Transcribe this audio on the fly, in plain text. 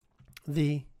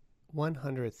The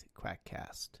 100th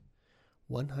Quackcast.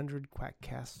 100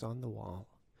 Quackcasts on the wall.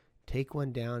 Take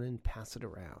one down and pass it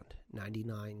around.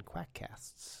 99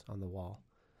 Quackcasts on the wall.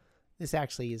 This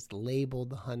actually is labeled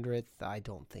the 100th. I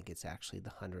don't think it's actually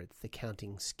the 100th. The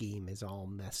counting scheme is all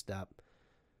messed up.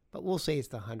 But we'll say it's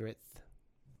the 100th.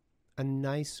 A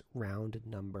nice round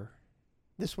number.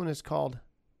 This one is called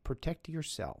Protect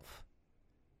Yourself.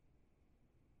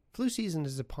 Flu season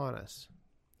is upon us,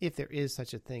 if there is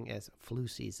such a thing as flu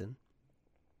season.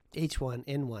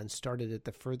 H1N1 started at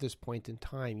the furthest point in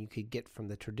time you could get from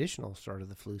the traditional start of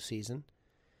the flu season.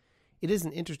 It is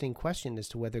an interesting question as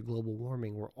to whether global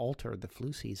warming will alter the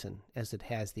flu season, as it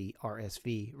has the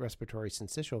RSV, respiratory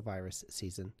syncytial virus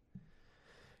season.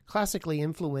 Classically,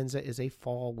 influenza is a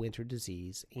fall-winter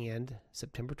disease, and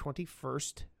September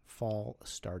 21st, fall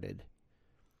started.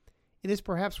 It is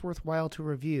perhaps worthwhile to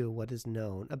review what is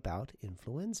known about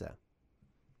influenza.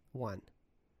 1.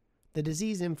 The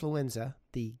disease influenza,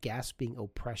 the gasping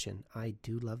oppression, I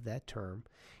do love that term,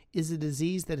 is a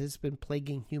disease that has been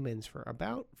plaguing humans for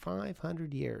about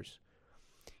 500 years.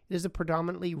 It is a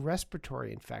predominantly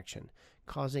respiratory infection,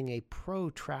 causing a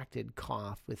protracted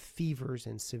cough with fevers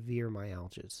and severe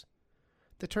myalgias.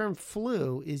 The term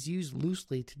flu is used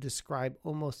loosely to describe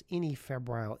almost any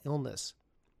febrile illness,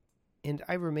 and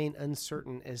I remain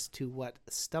uncertain as to what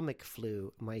stomach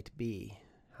flu might be.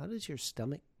 How does your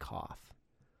stomach cough?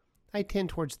 I tend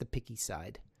towards the picky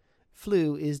side.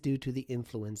 Flu is due to the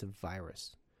influenza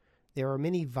virus. There are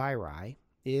many viri.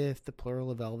 If the plural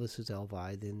of Elvis is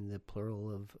Elvi, then the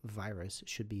plural of virus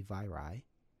should be viri,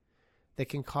 that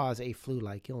can cause a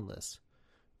flu-like illness.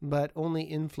 But only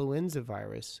influenza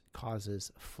virus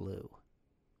causes flu.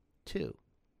 2.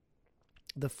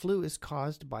 The flu is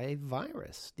caused by a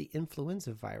virus, the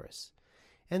influenza virus.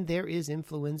 And there is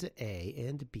influenza A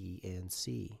and B and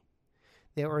C.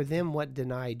 There are them what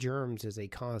deny germs as a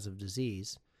cause of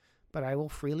disease, but I will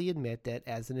freely admit that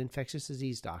as an infectious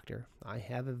disease doctor, I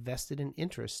have a vested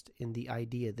interest in the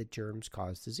idea that germs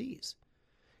cause disease.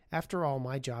 After all,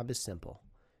 my job is simple.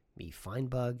 Me find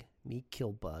bug, me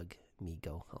kill bug, me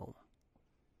go home.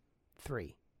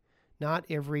 3. Not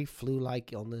every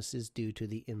flu-like illness is due to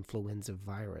the influenza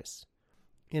virus.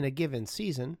 In a given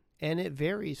season, and it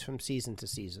varies from season to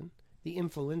season, the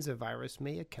influenza virus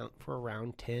may account for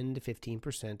around 10 to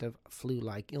 15% of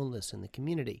flu-like illness in the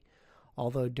community,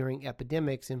 although during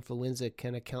epidemics, influenza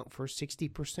can account for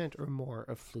 60% or more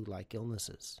of flu-like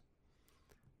illnesses.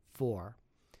 4.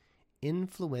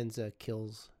 Influenza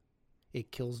kills.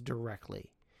 It kills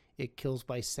directly. It kills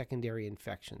by secondary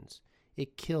infections.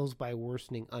 It kills by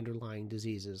worsening underlying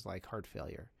diseases like heart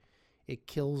failure. It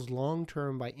kills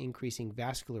long-term by increasing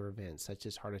vascular events such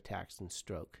as heart attacks and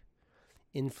stroke.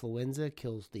 Influenza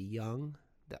kills the young,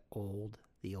 the old,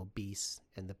 the obese,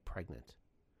 and the pregnant.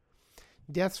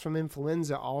 Deaths from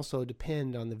influenza also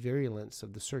depend on the virulence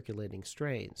of the circulating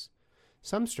strains.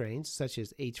 Some strains, such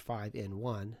as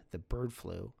H5N1, the bird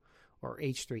flu, or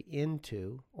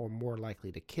H3N2, are more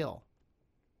likely to kill.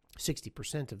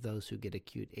 60% of those who get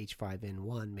acute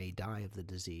H5N1 may die of the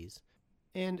disease.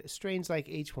 And strains like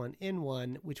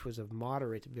H1N1, which was of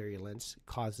moderate virulence,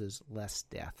 causes less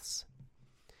deaths.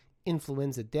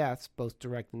 Influenza deaths, both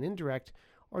direct and indirect,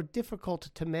 are difficult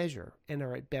to measure and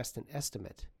are at best an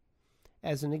estimate.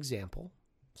 As an example,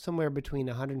 somewhere between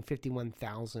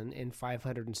 151,000 and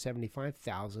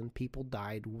 575,000 people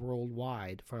died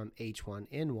worldwide from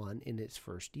H1N1 in its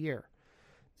first year.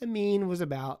 The mean was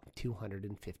about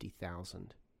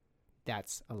 250,000.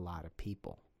 That's a lot of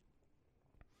people.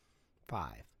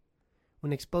 5.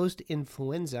 When exposed to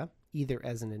influenza, either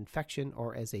as an infection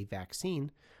or as a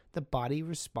vaccine, the body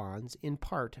responds in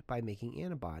part by making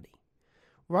antibody.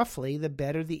 Roughly, the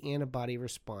better the antibody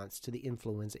response to the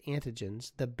influenza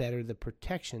antigens, the better the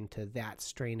protection to that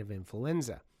strain of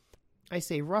influenza. I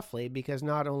say roughly because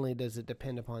not only does it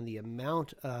depend upon the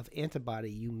amount of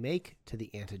antibody you make to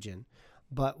the antigen,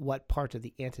 but what part of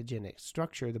the antigenic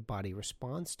structure the body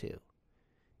responds to.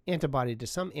 Antibody to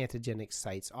some antigenic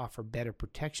sites offer better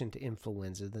protection to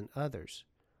influenza than others.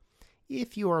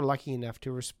 If you are lucky enough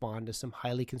to respond to some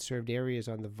highly conserved areas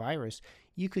on the virus,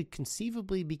 you could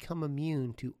conceivably become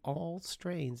immune to all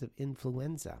strains of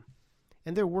influenza.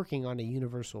 And they're working on a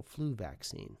universal flu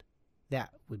vaccine.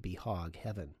 That would be hog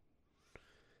heaven.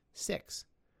 6.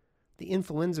 The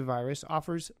influenza virus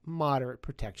offers moderate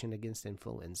protection against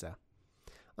influenza.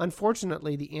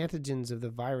 Unfortunately, the antigens of the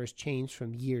virus change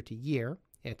from year to year,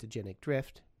 antigenic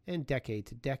drift, and decade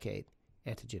to decade,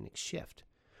 antigenic shift,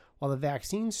 while the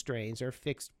vaccine strains are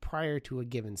fixed prior to a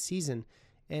given season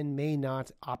and may not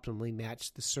optimally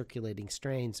match the circulating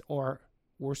strains or,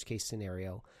 worst case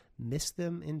scenario, miss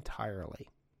them entirely.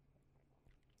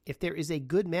 If there is a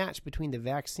good match between the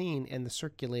vaccine and the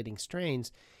circulating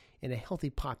strains in a healthy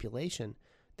population,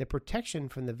 the protection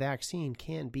from the vaccine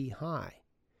can be high.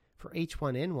 For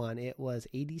H1N1, it was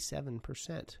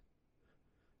 87%.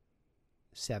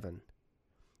 7.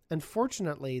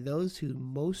 Unfortunately, those who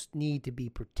most need to be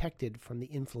protected from the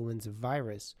influenza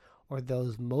virus are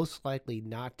those most likely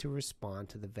not to respond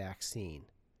to the vaccine: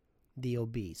 the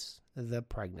obese, the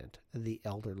pregnant, the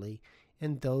elderly,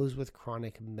 and those with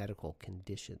chronic medical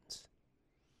conditions.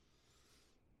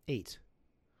 8.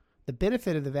 The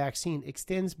benefit of the vaccine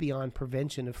extends beyond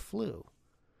prevention of flu.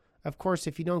 Of course,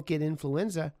 if you don't get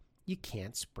influenza, you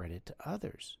can't spread it to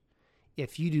others.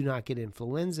 If you do not get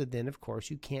influenza, then of course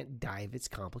you can't die of its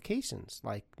complications,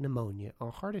 like pneumonia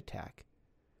or heart attack.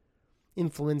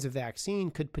 Influenza vaccine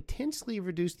could potentially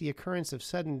reduce the occurrence of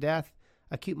sudden death,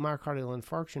 acute myocardial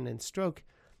infarction, and stroke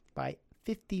by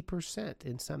 50%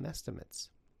 in some estimates.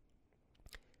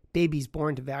 Babies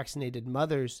born to vaccinated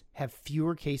mothers have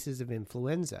fewer cases of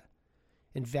influenza,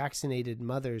 and vaccinated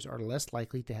mothers are less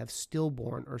likely to have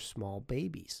stillborn or small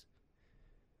babies.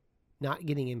 Not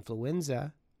getting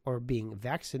influenza or being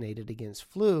vaccinated against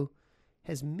flu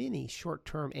has many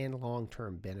short-term and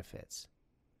long-term benefits.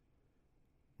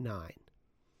 9.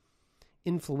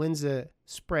 Influenza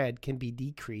spread can be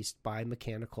decreased by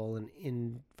mechanical and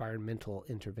environmental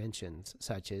interventions,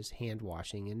 such as hand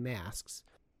washing and masks,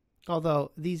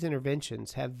 although these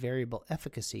interventions have variable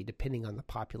efficacy depending on the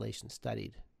population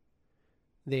studied.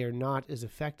 They are not as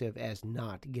effective as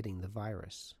not getting the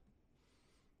virus.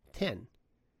 10.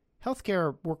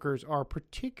 Healthcare workers are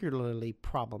particularly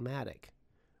problematic.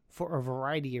 For a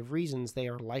variety of reasons, they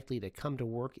are likely to come to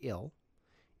work ill.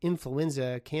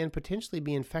 Influenza can potentially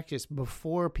be infectious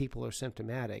before people are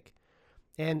symptomatic,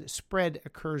 and spread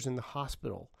occurs in the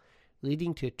hospital,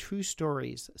 leading to true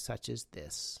stories such as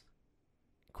this.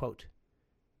 Quote,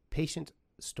 patient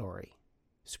story,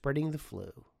 spreading the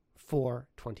flu,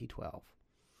 4/2012.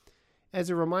 As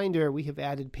a reminder, we have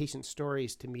added patient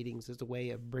stories to meetings as a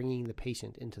way of bringing the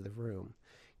patient into the room,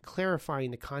 clarifying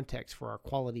the context for our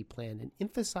quality plan, and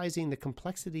emphasizing the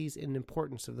complexities and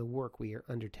importance of the work we are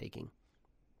undertaking.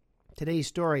 Today's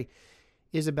story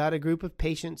is about a group of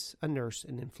patients, a nurse,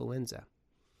 and influenza.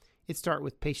 It starts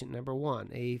with patient number 1,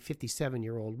 a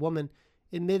 57-year-old woman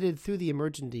admitted through the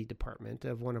emergency department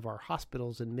of one of our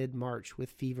hospitals in mid-March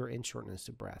with fever and shortness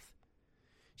of breath.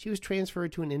 She was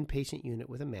transferred to an inpatient unit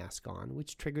with a mask on,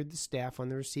 which triggered the staff on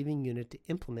the receiving unit to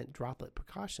implement droplet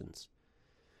precautions.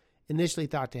 Initially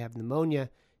thought to have pneumonia,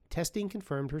 testing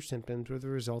confirmed her symptoms were the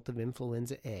result of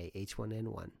influenza A,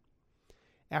 H1N1.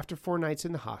 After 4 nights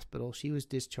in the hospital, she was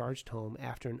discharged home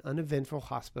after an uneventful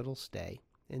hospital stay,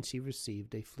 and she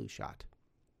received a flu shot.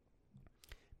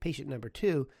 Patient number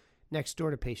 2, next door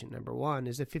to patient number 1,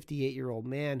 is a 58-year-old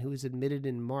man who was admitted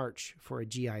in March for a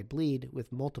GI bleed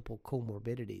with multiple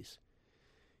comorbidities.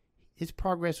 His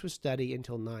progress was steady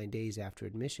until 9 days after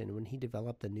admission, when he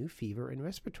developed a new fever and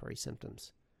respiratory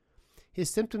symptoms. His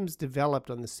symptoms developed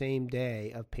on the same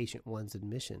day of patient 1's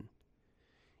admission.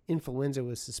 Influenza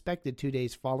was suspected 2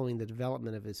 days following the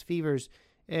development of his fevers,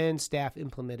 and staff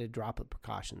implemented droplet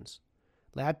precautions.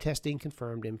 Lab testing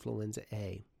confirmed influenza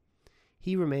A.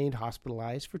 He remained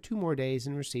hospitalized for 2 more days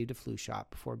and received a flu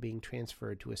shot before being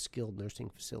transferred to a skilled nursing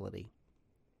facility.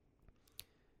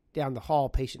 Down the hall,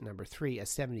 patient number 3, a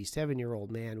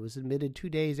 77-year-old man, was admitted 2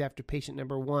 days after patient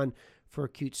number 1 for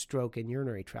acute stroke and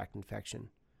urinary tract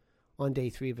infection. On day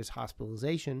 3 of his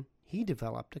hospitalization, he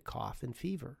developed a cough and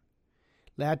fever.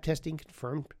 Lab testing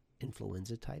confirmed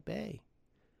influenza type A.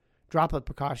 Droplet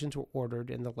precautions were ordered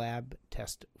in the lab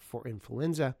test for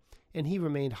influenza, and he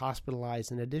remained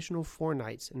hospitalized an additional 4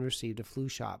 nights and received a flu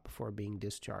shot before being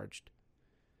discharged.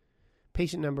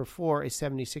 Patient number 4, a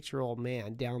 76-year-old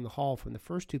man down the hall from the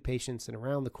first 2 patients and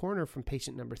around the corner from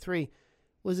patient number 3,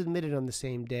 was admitted on the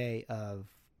same day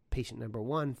of patient number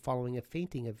 1 following a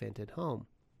fainting event at home.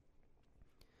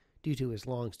 Due to his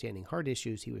long-standing heart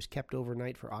issues, he was kept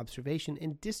overnight for observation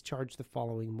and discharged the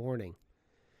following morning.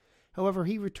 However,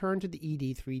 he returned to the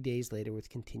ED 3 days later with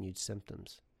continued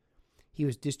symptoms. He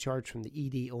was discharged from the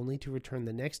ED only to return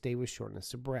the next day with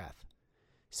shortness of breath.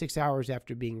 6 hours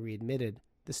after being readmitted,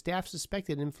 the staff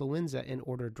suspected influenza and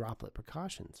ordered droplet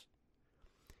precautions.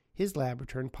 His lab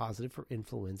returned positive for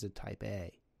influenza type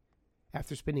A.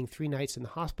 After spending 3 nights in the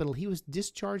hospital, he was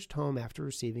discharged home after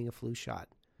receiving a flu shot.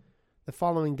 The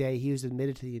following day, he was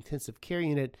admitted to the intensive care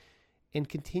unit and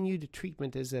continued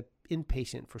treatment as an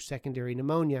inpatient for secondary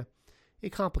pneumonia, a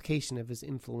complication of his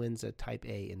influenza type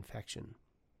A infection.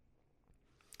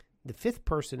 The 5th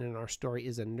person in our story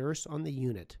is a nurse on the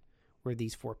unit where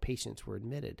these 4 patients were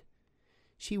admitted.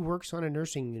 She works on a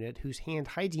nursing unit whose hand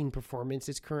hygiene performance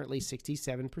is currently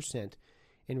 67%,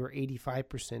 and where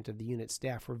 85% of the unit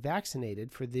staff were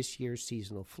vaccinated for this year's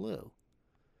seasonal flu.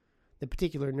 The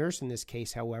particular nurse in this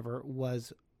case, however,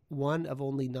 was one of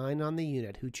only 9 on the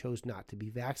unit who chose not to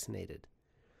be vaccinated.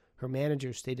 Her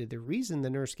manager stated the reason the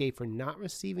nurse gave for not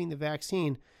receiving the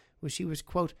vaccine was she was,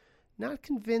 quote, not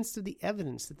convinced of the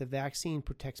evidence that the vaccine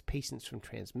protects patients from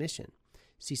transmission.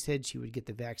 She said she would get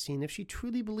the vaccine if she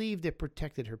truly believed it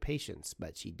protected her patients,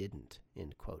 but she didn't,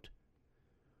 end quote.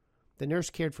 The nurse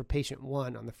cared for patient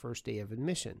 1 on the first day of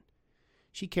admission.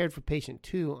 She cared for patient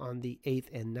 2 on the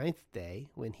 8th and 9th day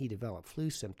when he developed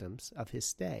flu symptoms of his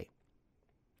stay.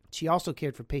 She also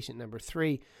cared for patient number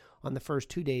 3 on the first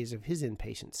 2 days of his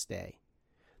inpatient stay.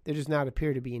 There does not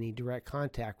appear to be any direct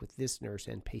contact with this nurse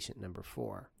and patient number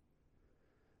 4.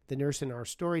 The nurse in our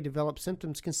story developed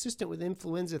symptoms consistent with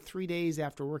influenza 3 days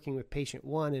after working with patient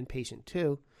 1 and patient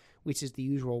 2, which is the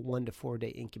usual 1 to 4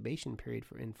 day incubation period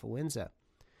for influenza.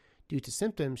 Due to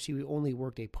symptoms, she only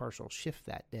worked a partial shift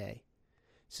that day.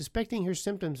 Suspecting her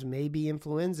symptoms may be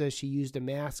influenza, she used a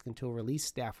mask until relief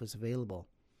staff was available.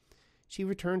 She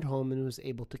returned home and was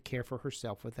able to care for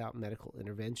herself without medical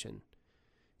intervention.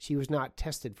 She was not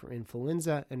tested for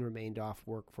influenza and remained off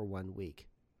work for 1 week.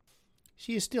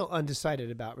 She is still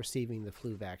undecided about receiving the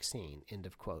flu vaccine, end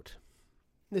of quote.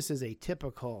 This is a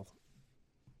typical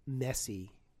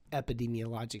messy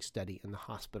epidemiologic study in the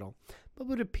hospital, but it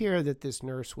would appear that this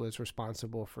nurse was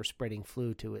responsible for spreading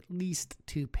flu to at least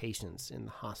 2 patients in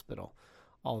the hospital.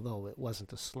 Although it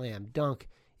wasn't a slam dunk,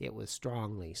 it was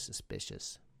strongly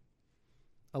suspicious.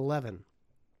 11.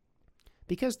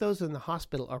 Because those in the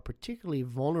hospital are particularly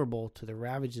vulnerable to the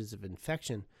ravages of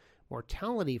infection,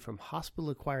 mortality from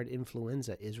hospital-acquired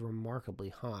influenza is remarkably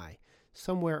high,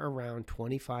 somewhere around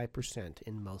 25%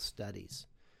 in most studies.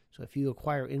 So if you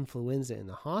acquire influenza in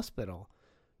the hospital,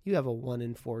 you have a 1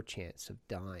 in 4 chance of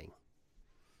dying.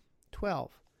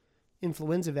 12.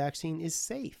 Influenza vaccine is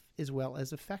safe as well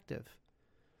as effective.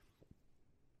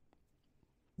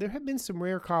 There have been some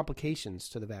rare complications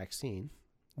to the vaccine.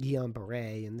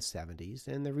 Guillain-Barré in the 70s,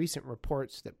 and the recent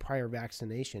reports that prior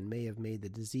vaccination may have made the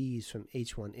disease from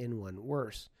H1N1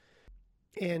 worse.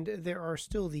 And there are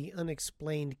still the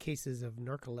unexplained cases of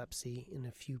narcolepsy in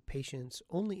a few patients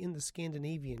only in the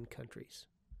Scandinavian countries.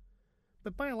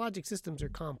 But biologic systems are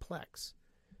complex.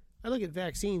 I look at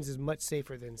vaccines as much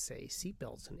safer than, say,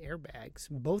 seatbelts and airbags,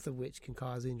 both of which can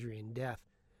cause injury and death.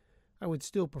 I would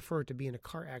still prefer to be in a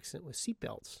car accident with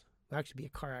seatbelts, actually be a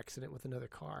car accident with another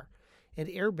car, and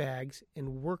airbags,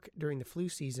 and work during the flu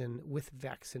season with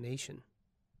vaccination.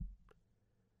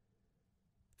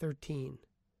 13.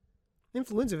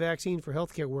 Influenza vaccine for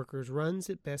healthcare workers runs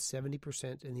at best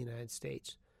 70% in the United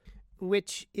States,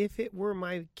 which, if it were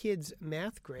my kid's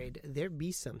math grade, there'd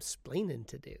be some splaining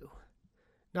to do.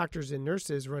 Doctors and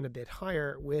nurses run a bit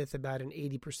higher, with about an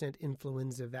 80%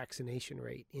 influenza vaccination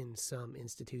rate in some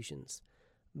institutions.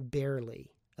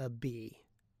 Barely a B.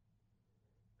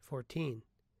 14.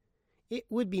 It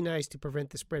would be nice to prevent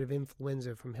the spread of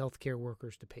influenza from healthcare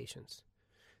workers to patients.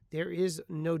 There is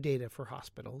no data for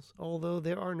hospitals, although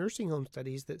there are nursing home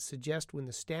studies that suggest when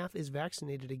the staff is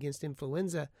vaccinated against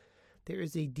influenza, there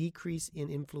is a decrease in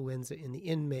influenza in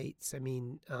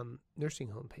the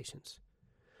nursing home patients.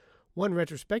 One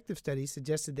retrospective study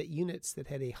suggested that units that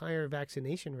had a higher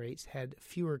vaccination rates had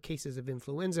fewer cases of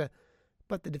influenza,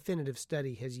 but the definitive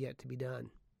study has yet to be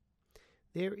done.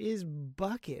 There is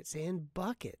buckets and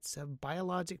buckets of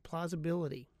biologic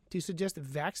plausibility to suggest that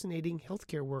vaccinating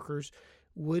healthcare workers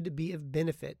would be of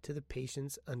benefit to the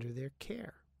patients under their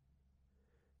care.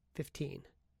 15.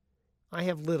 I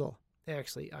have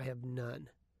none,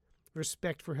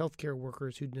 respect for healthcare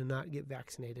workers who do not get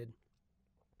vaccinated.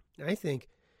 I think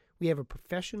we have a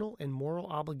professional and moral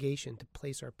obligation to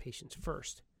place our patients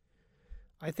first.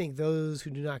 I think those who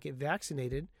do not get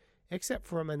vaccinated, except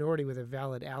for a minority with a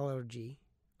valid allergy,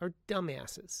 are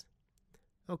dumbasses.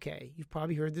 Okay, you've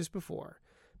probably heard this before,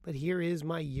 but here is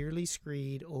my yearly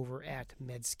screed over at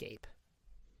Medscape.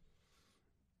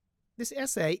 This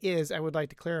essay is, I would like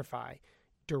to clarify,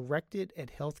 directed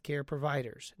at healthcare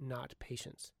providers, not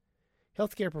patients.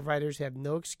 Healthcare providers have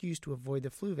no excuse to avoid the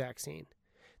flu vaccine.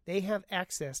 They have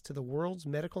access to the world's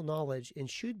medical knowledge and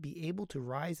should be able to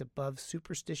rise above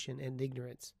superstition and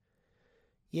ignorance.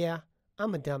 Yeah,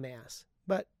 I'm a dumbass,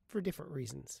 but for different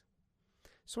reasons.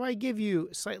 So I give you,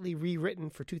 slightly rewritten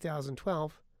for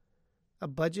 2012, a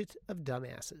budget of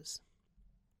dumbasses.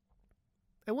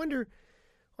 I wonder,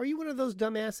 are you one of those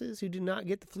dumbasses who do not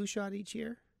get the flu shot each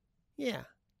year? Yeah,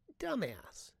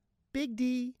 dumbass. Big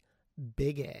D,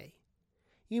 big A.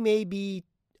 You may be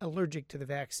allergic to the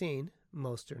vaccine,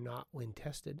 Most are not when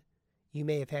tested. You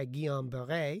may have had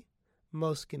Guillain-Barré.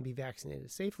 Most can be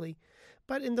vaccinated safely,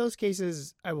 but in those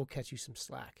cases, I will cut you some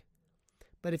slack.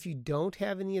 But if you don't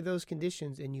have any of those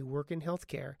conditions and you work in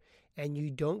healthcare and you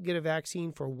don't get a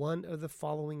vaccine for one of the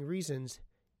following reasons,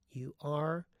 you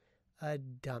are a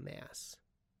dumbass.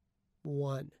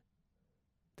 1.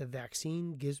 The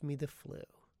vaccine gives me the flu.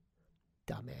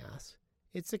 Dumbass.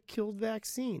 It's a killed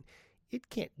vaccine. It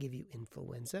can't give you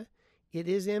influenza. It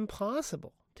is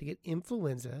impossible to get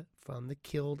influenza from the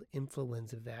killed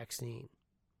influenza vaccine.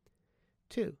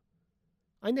 2.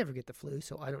 I never get the flu,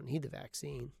 so I don't need the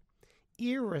vaccine.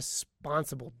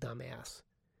 Irresponsible dumbass.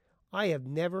 I have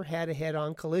never had a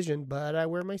head-on collision, but I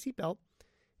wear my seatbelt,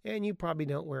 and you probably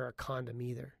don't wear a condom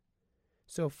either.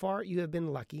 So far, you have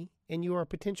been lucky, and you are a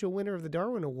potential winner of the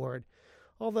Darwin Award,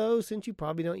 although since you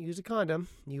probably don't use a condom,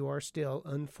 you are still,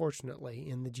 unfortunately,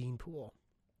 in the gene pool.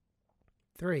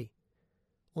 3.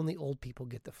 Only old people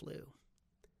get the flu.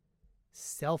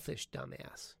 Selfish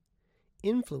dumbass.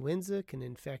 Influenza can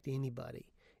infect anybody,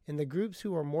 and the groups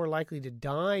who are more likely to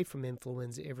die from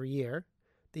influenza every year,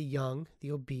 the young,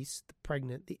 the obese, the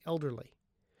pregnant, the elderly.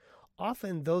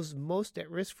 Often those most at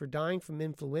risk for dying from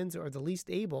influenza are the least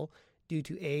able, due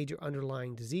to age or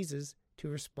underlying diseases, to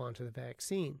respond to the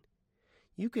vaccine.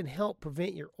 You can help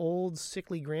prevent your old,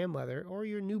 sickly grandmother or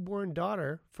your newborn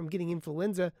daughter from getting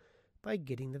influenza by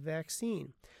getting the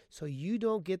vaccine, so you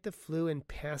don't get the flu and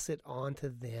pass it on to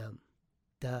them.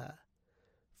 Duh.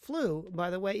 Flu, by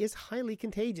the way, is highly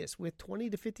contagious, with 20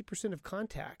 to 50% of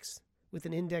contacts with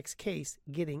an index case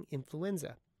getting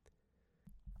influenza.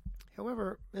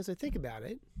 However, as I think about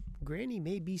it, Granny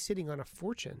may be sitting on a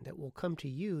fortune that will come to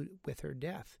you with her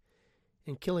death,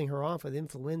 and killing her off with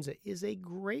influenza is a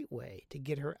great way to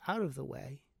get her out of the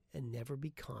way and never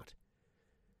be caught.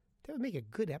 That would make a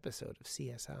good episode of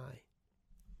CSI.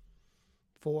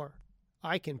 4.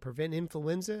 I can prevent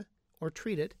influenza or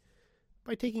treat it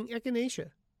by taking echinacea,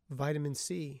 vitamin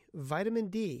C, vitamin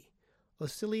D,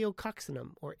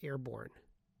 oscillococcinum, or airborne.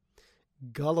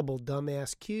 Gullible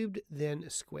dumbass cubed, then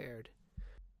squared.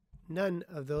 None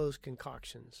of those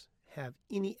concoctions have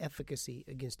any efficacy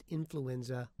against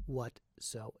influenza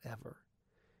whatsoever.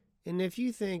 And if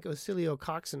you think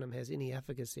oscillococcinum has any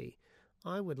efficacy,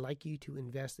 I would like you to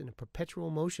invest in a perpetual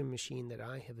motion machine that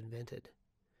I have invented.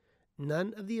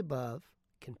 None of the above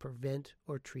can prevent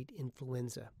or treat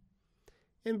influenza.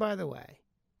 And by the way,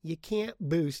 you can't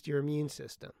boost your immune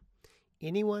system.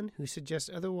 Anyone who suggests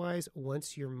otherwise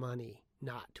wants your money,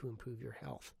 not to improve your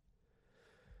health.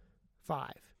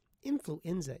 5.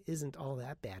 Influenza isn't all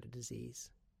that bad a disease.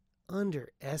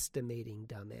 Underestimating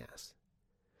dumbass.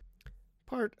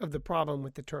 Part of the problem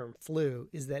with the term flu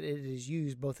is that it is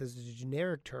used both as a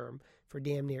generic term for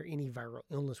damn near any viral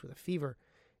illness with a fever,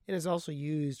 and is also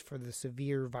used for the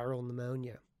severe viral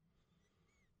pneumonia.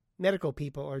 Medical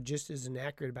people are just as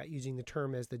inaccurate about using the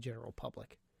term as the general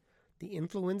public. The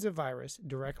influenza virus,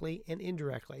 directly and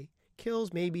indirectly,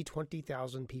 kills maybe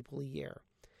 20,000 people a year,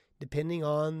 depending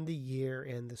on the year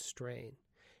and the strain,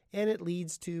 and it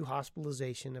leads to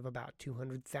hospitalization of about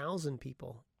 200,000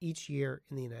 people each year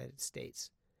in the United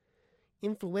States.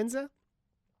 Influenza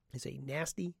is a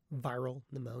nasty viral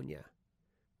pneumonia.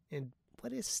 And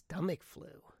what is stomach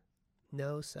flu?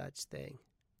 No such thing.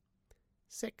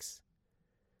 6.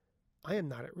 I am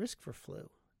not at risk for flu.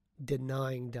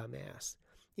 Denying dumbass.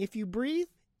 If you breathe,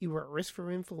 you are at risk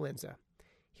for influenza.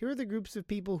 Here are the groups of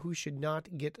people who should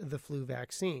not get the flu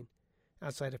vaccine,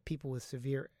 outside of people with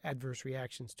severe adverse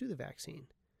reactions to the vaccine.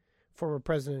 Former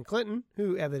President Clinton,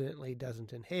 who evidently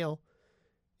doesn't inhale,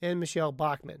 and Michelle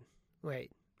Bachmann.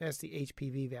 Wait, that's the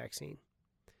HPV vaccine.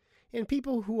 And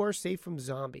people who are safe from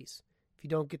zombies. If you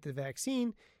don't get the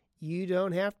vaccine, you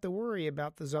don't have to worry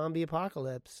about the zombie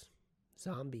apocalypse.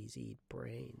 Zombies eat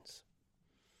brains.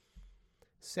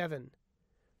 7.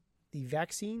 The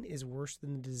vaccine is worse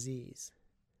than the disease.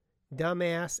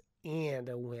 Dumbass and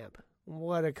a wimp.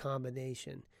 What a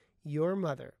combination. Your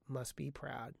mother must be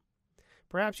proud.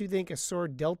 Perhaps you think a sore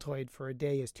deltoid for a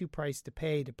day is too priced to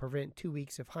pay to prevent 2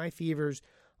 weeks of high fevers,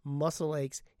 muscle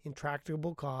aches,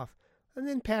 intractable cough, and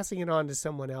then passing it on to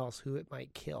someone else who it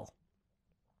might kill.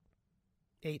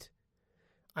 8.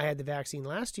 I had the vaccine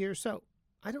last year, so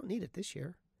I don't need it this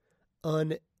year.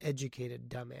 Uneducated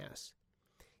dumbass.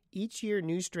 Each year,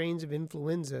 new strains of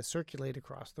influenza circulate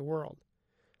across the world.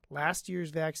 Last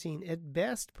year's vaccine at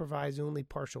best provides only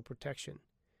partial protection.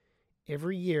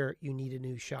 Every year, you need a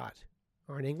new shot.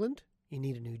 Or in England, you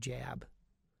need a new jab.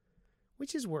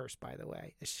 Which is worse, by the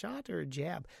way, a shot or a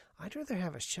jab? I'd rather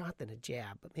have a shot than a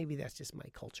jab, but maybe that's just my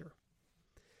culture.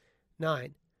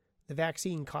 9. The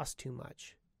vaccine costs too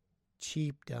much.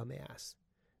 Cheap dumbass.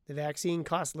 The vaccine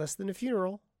costs less than a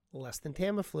funeral, less than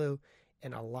Tamiflu,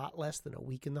 and a lot less than a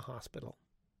week in the hospital.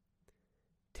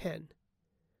 10.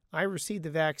 I received the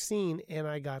vaccine and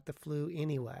I got the flu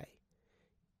anyway.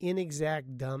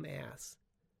 Inexact dumbass.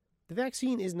 The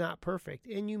vaccine is not perfect,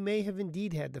 and you may have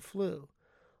indeed had the flu.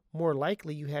 More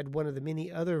likely you had one of the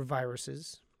many other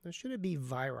viruses, or should it be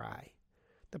viri?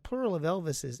 The plural of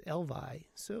Elvis is Elvi,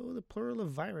 so the plural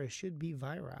of virus should be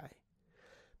viri.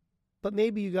 But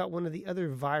maybe you got one of the other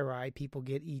viri people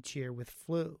get each year with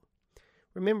flu.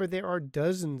 Remember, there are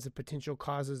dozens of potential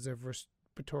causes of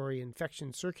respiratory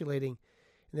infection circulating,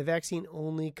 and the vaccine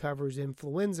only covers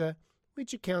influenza,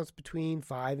 which accounts between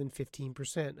 5 and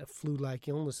 15% of flu-like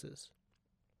illnesses.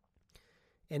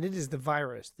 And it is the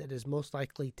virus that is most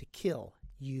likely to kill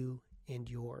you and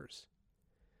yours.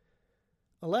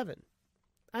 11.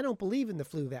 I don't believe in the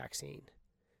flu vaccine.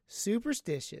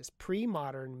 Superstitious,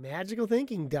 pre-modern, magical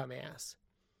thinking, dumbass.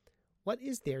 What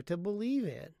is there to believe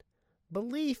in?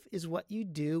 Belief is what you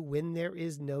do when there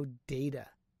is no data.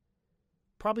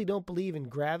 Probably don't believe in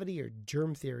gravity or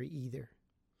germ theory either.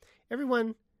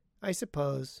 Everyone, I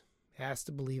suppose, has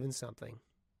to believe in something,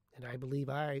 and I believe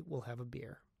I will have a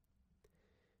beer.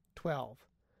 12.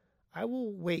 I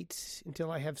will wait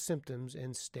until I have symptoms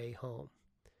and stay home.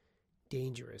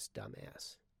 Dangerous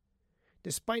dumbass.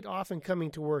 Despite often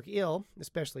coming to work ill,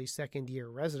 especially second-year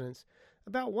residents,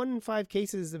 about 1 in 5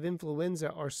 cases of influenza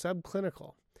are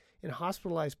subclinical, and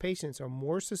hospitalized patients are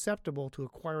more susceptible to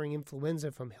acquiring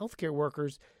influenza from healthcare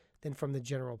workers than from the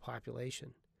general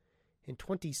population. And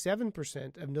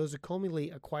 27% of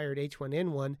nosocomially acquired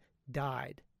H1N1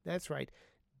 died. That's right,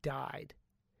 died.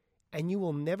 And you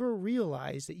will never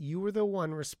realize that you were the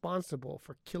one responsible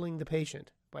for killing the patient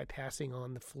by passing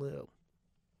on the flu.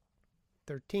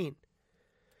 13.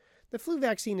 The flu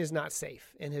vaccine is not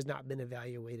safe and has not been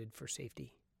evaluated for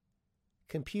safety.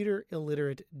 Computer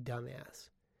illiterate dumbass.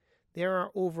 There are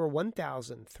over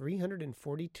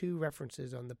 1,342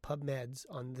 references on the PubMeds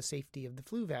on the safety of the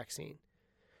flu vaccine.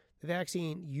 The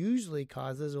vaccine usually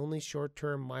causes only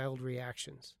short-term mild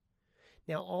reactions.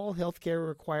 Now, all healthcare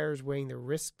requires weighing the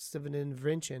risks of an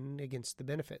intervention against the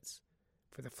benefits.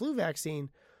 For the flu vaccine,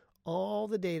 all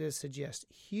the data suggests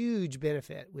huge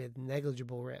benefit with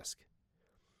negligible risk.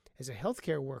 As a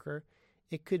healthcare worker,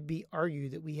 it could be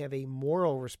argued that we have a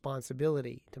moral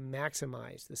responsibility to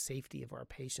maximize the safety of our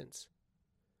patients.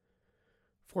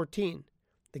 14.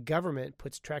 The government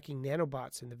puts tracking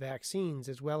nanobots in the vaccines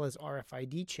as well as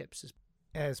RFID chips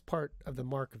as part of the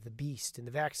mark of the beast, and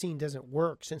the vaccine doesn't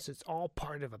work since it's all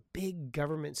part of a big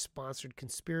government-sponsored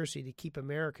conspiracy to keep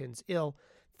Americans ill,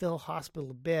 fill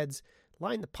hospital beds,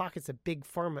 line the pockets of big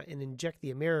pharma, and inject the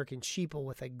American sheeple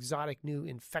with exotic new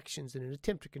infections in an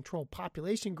attempt to control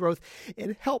population growth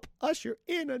and help usher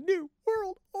in a new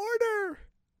world order.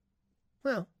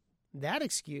 Well, that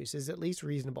excuse is at least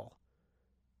reasonable.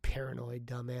 Paranoid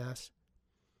dumbass.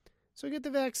 So get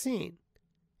the vaccine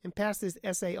and pass this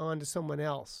essay on to someone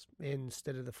else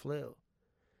instead of the flu.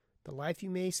 The life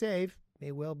you may save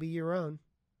may well be your own.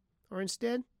 Or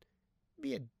instead,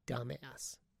 be a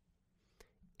dumbass.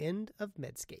 End of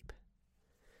Medscape.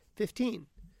 15.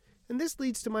 And this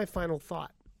leads to my final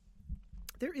thought.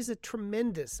 There is a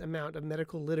tremendous amount of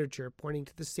medical literature pointing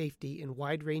to the safety and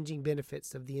wide-ranging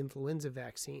benefits of the influenza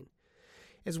vaccine,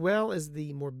 as well as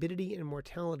the morbidity and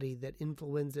mortality that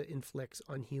influenza inflicts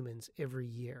on humans every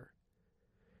year.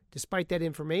 Despite that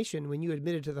information, when you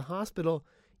admitted to the hospital,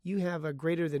 you have a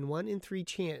greater than 1 in 3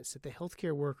 chance that the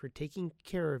healthcare worker taking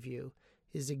care of you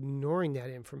is ignoring that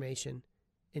information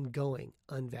and going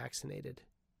unvaccinated.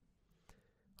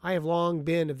 I have long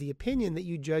been of the opinion that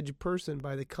you judge a person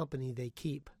by the company they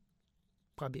keep.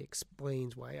 Probably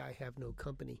explains why I have no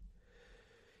company.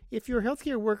 If your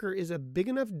healthcare worker is a big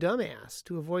enough dumbass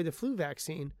to avoid the flu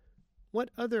vaccine,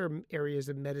 what other areas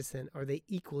of medicine are they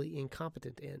equally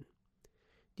incompetent in?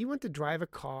 Do you want to drive a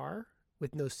car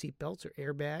with no seatbelts or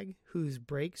airbag, whose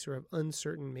brakes are of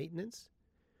uncertain maintenance?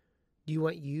 Do you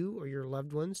want you or your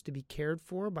loved ones to be cared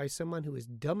for by someone who is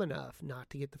dumb enough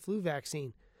not to get the flu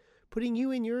vaccine, putting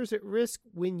you and yours at risk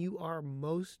when you are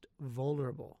most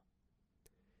vulnerable?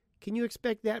 Can you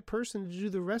expect that person to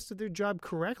do the rest of their job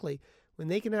correctly when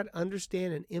they cannot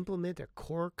understand and implement a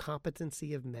core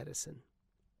competency of medicine?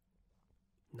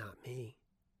 Not me.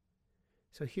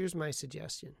 So here's my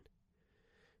suggestion.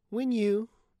 When you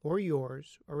or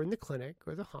yours are in the clinic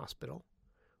or the hospital,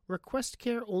 request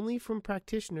care only from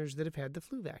practitioners that have had the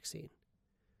flu vaccine.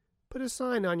 Put a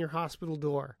sign on your hospital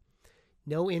door,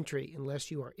 "No entry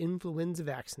unless you are influenza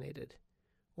vaccinated,"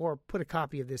 or put a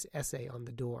copy of this essay on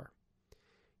the door.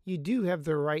 You do have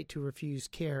the right to refuse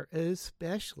care,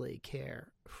 especially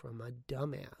care from a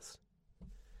dumbass.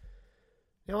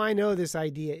 Now, I know this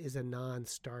idea is a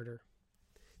non-starter.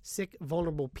 Sick,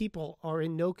 vulnerable people are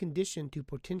in no condition to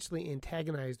potentially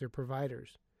antagonize their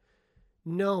providers.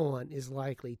 No one is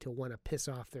likely to want to piss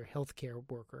off their healthcare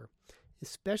worker,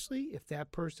 especially if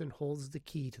that person holds the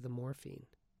key to the morphine.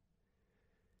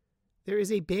 There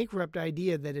is a bankrupt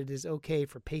idea that it is okay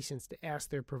for patients to ask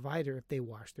their provider if they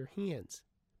wash their hands.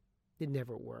 It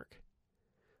never worked.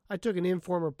 I took an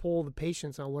informal poll of the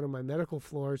patients on one of my medical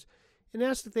floors and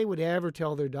asked if they would ever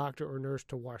tell their doctor or nurse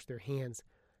to wash their hands,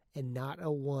 and not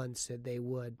a one said they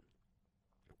would.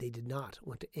 They did not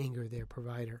want to anger their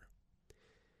provider.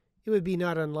 It would be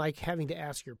not unlike having to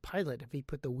ask your pilot if he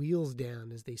put the wheels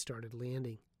down as they started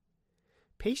landing.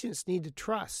 Patients need to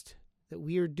trust that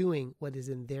we are doing what is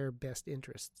in their best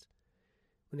interests.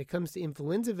 When it comes to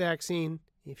influenza vaccine,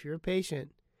 if you're a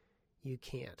patient, you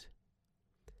can't.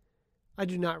 I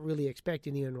do not really expect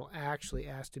anyone will actually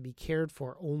ask to be cared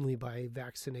for only by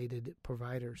vaccinated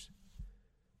providers.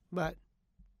 But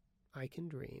I can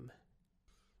dream.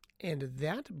 And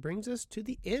that brings us to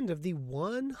the end of the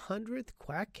 100th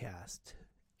Quackcast.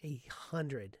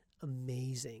 100.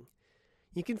 Amazing.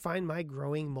 You can find my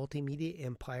growing multimedia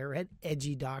empire at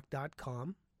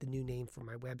edgydoc.com, the new name for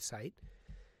my website.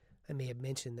 I may have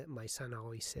mentioned that my son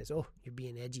always says, "Oh, you're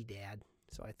being edgy, Dad."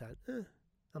 So I thought,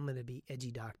 I'm going to be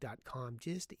edgydoc.com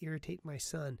just to irritate my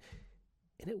son.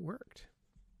 And it worked.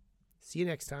 See you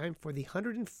next time for the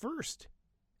 101st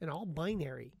and all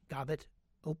binary Gobbet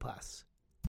Opus.